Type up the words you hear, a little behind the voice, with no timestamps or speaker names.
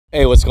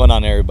Hey, what's going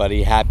on,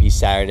 everybody? Happy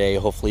Saturday.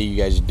 Hopefully you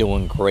guys are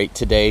doing great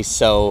today.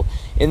 So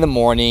in the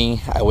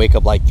morning, I wake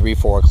up like 3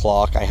 4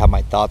 o'clock. I have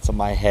my thoughts in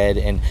my head,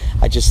 and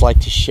I just like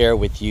to share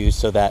with you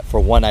so that,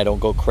 for one, I don't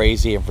go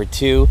crazy, and for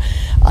two,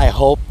 I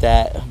hope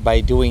that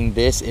by doing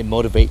this it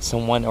motivates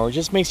someone or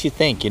just makes you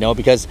think,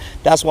 because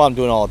that's what I'm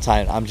doing all the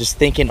time. I'm just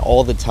thinking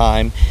all the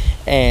time,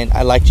 and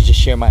I like to just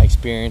share my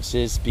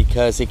experiences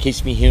because it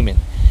keeps me human.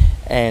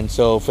 And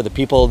so for the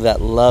people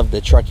that love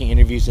the trucking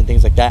interviews and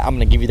things like that, I'm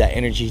going to give you that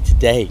energy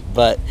today.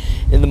 But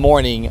in the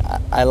morning,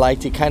 I like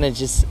to kind of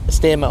just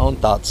stay in my own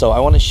thoughts. So I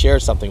want to share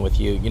something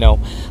with you.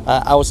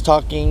 I was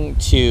talking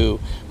to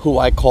who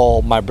I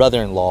call my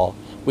brother-in-law,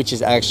 which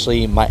is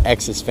actually my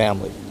ex's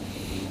family.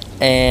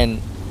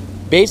 And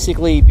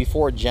basically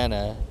before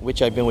Jenna,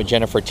 which I've been with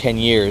Jenna for 10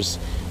 years,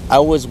 I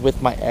was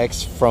with my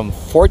ex from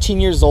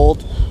 14 years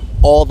old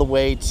all the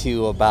way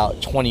to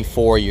about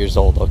 24 years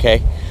old,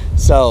 okay?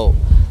 So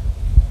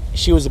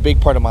she was a big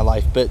part of my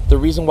life. But the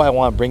reason why I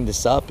want to bring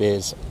this up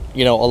is,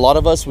 a lot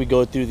of us, we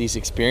go through these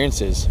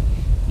experiences.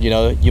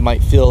 You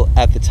might feel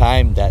at the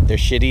time that they're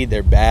shitty,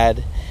 they're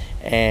bad,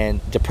 and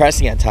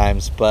depressing at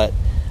times, but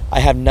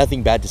I have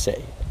nothing bad to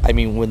say. I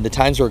mean, when the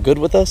times were good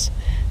with us,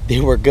 they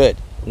were good.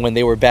 When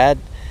they were bad,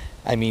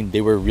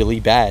 they were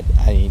really bad.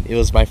 It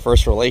was my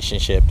first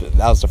relationship.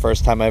 That was the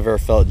first time I've ever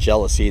felt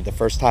jealousy, the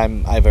first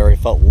time I've ever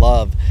felt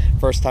love,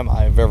 first time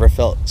I've ever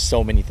felt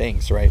so many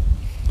things, right?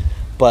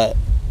 But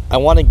I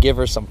want to give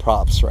her some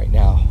props right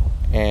now.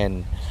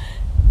 And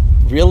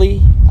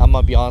really, I'm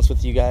going to be honest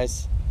with you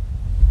guys.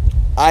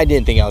 I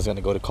didn't think I was going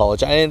to go to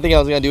college. I didn't think I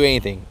was going to do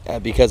anything.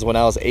 Because when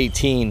I was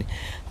 18,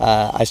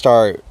 I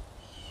started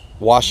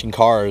washing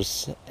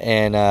cars.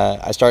 And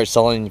I started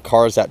selling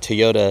cars at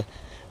Toyota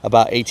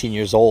about 18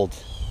 years old.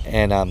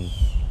 And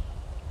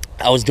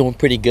I was doing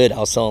pretty good. I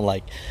was selling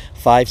like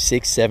 5,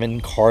 6,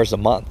 7 cars a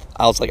month.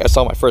 I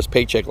saw my first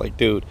paycheck, like,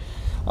 dude,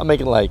 I'm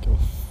making like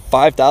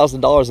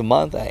 $5,000 a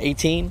month at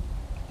 18.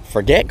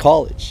 Forget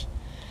college.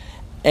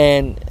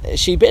 And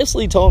she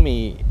basically told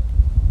me,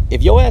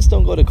 if your ass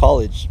don't go to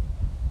college,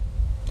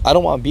 I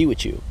don't want to be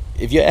with you.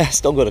 If your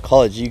ass don't go to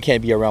college, you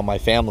can't be around my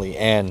family.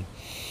 And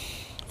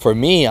for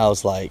me, I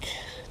was like,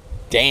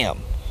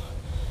 damn.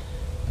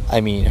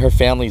 Her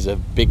family's a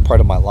big part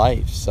of my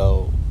life,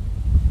 so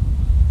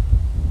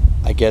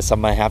I guess I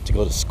might have to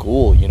go to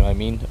school, you know what I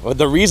mean?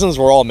 The reasons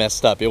were all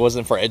messed up. It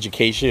wasn't for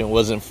education. It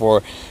wasn't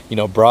for,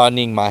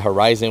 broadening my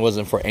horizon. It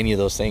wasn't for any of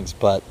those things.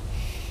 But,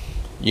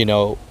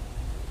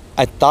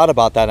 I thought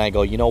about that and I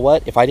go, you know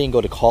what? If I didn't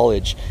go to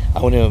college,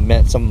 I wouldn't have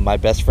met some of my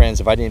best friends.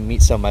 If I didn't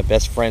meet some of my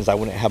best friends, I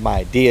wouldn't have my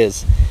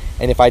ideas.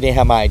 And if I didn't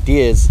have my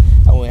ideas,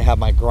 I wouldn't have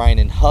my grind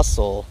and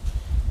hustle.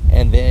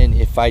 And then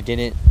if I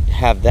didn't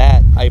have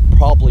that, I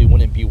probably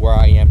wouldn't be where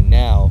I am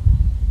now,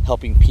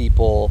 helping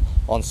people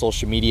on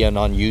social media and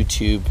on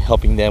YouTube,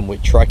 helping them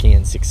with trucking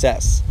and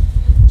success.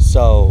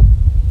 So,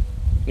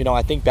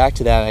 I think back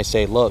to that and I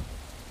say, look,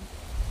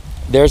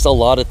 there's a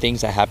lot of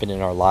things that happen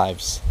in our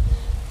lives,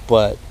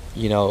 but,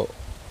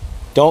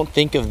 don't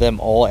think of them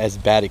all as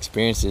bad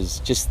experiences.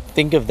 Just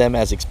think of them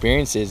as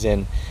experiences.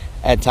 And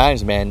at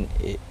times, man,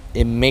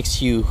 it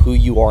makes you who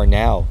you are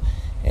now,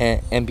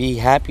 and be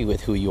happy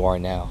with who you are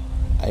now.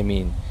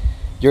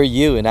 You're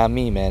you and not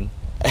me, man.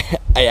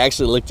 I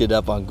actually looked it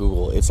up on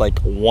Google. It's like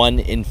 1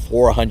 in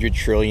 400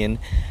 trillion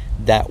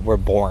that were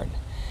born.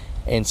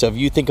 And so if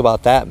you think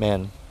about that,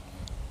 man,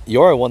 you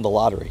already won the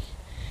lottery.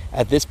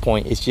 At this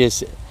point, it's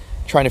just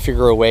trying to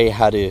figure a way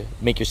how to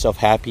make yourself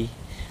happy,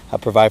 how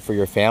to provide for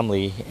your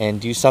family, and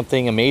do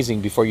something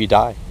amazing before you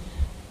die.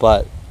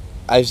 But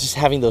I was just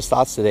having those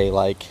thoughts today,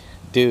 like,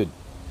 dude,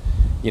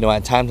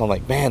 at times I'm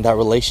like, man, that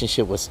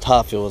relationship was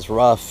tough. It was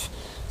rough.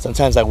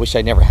 Sometimes I wish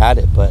I never had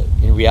it. But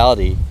in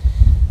reality,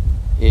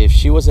 if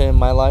she wasn't in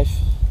my life,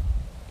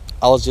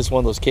 I was just one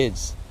of those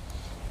kids.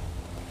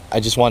 I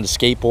just wanted to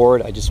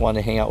skateboard. I just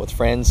wanted to hang out with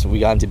friends. We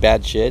got into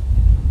bad shit.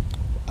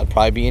 I'd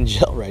probably be in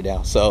jail right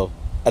now. So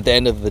at the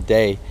end of the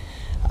day,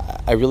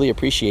 I really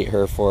appreciate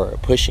her for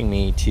pushing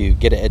me to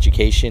get an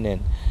education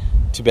and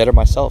to better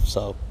myself.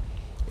 So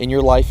in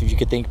your life, if you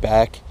could think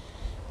back,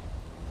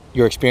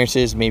 your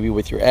experiences, maybe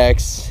with your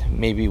ex,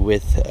 maybe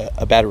with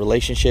a bad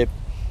relationship,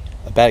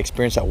 a bad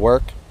experience at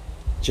work,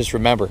 just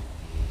remember,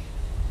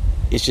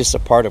 it's just a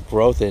part of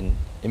growth, and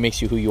it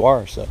makes you who you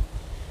are. So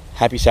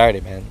happy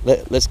Saturday, man.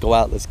 Let's go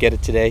out. Let's get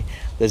it today.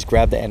 Let's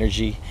grab the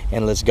energy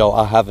and let's go.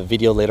 I'll have a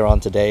video later on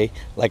today,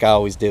 like I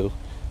always do,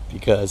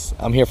 because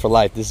I'm here for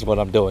life. This is what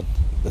I'm doing.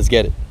 Let's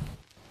get it.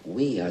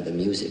 We are the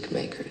music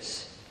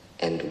makers,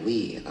 and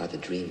we are the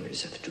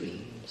dreamers of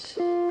dreams.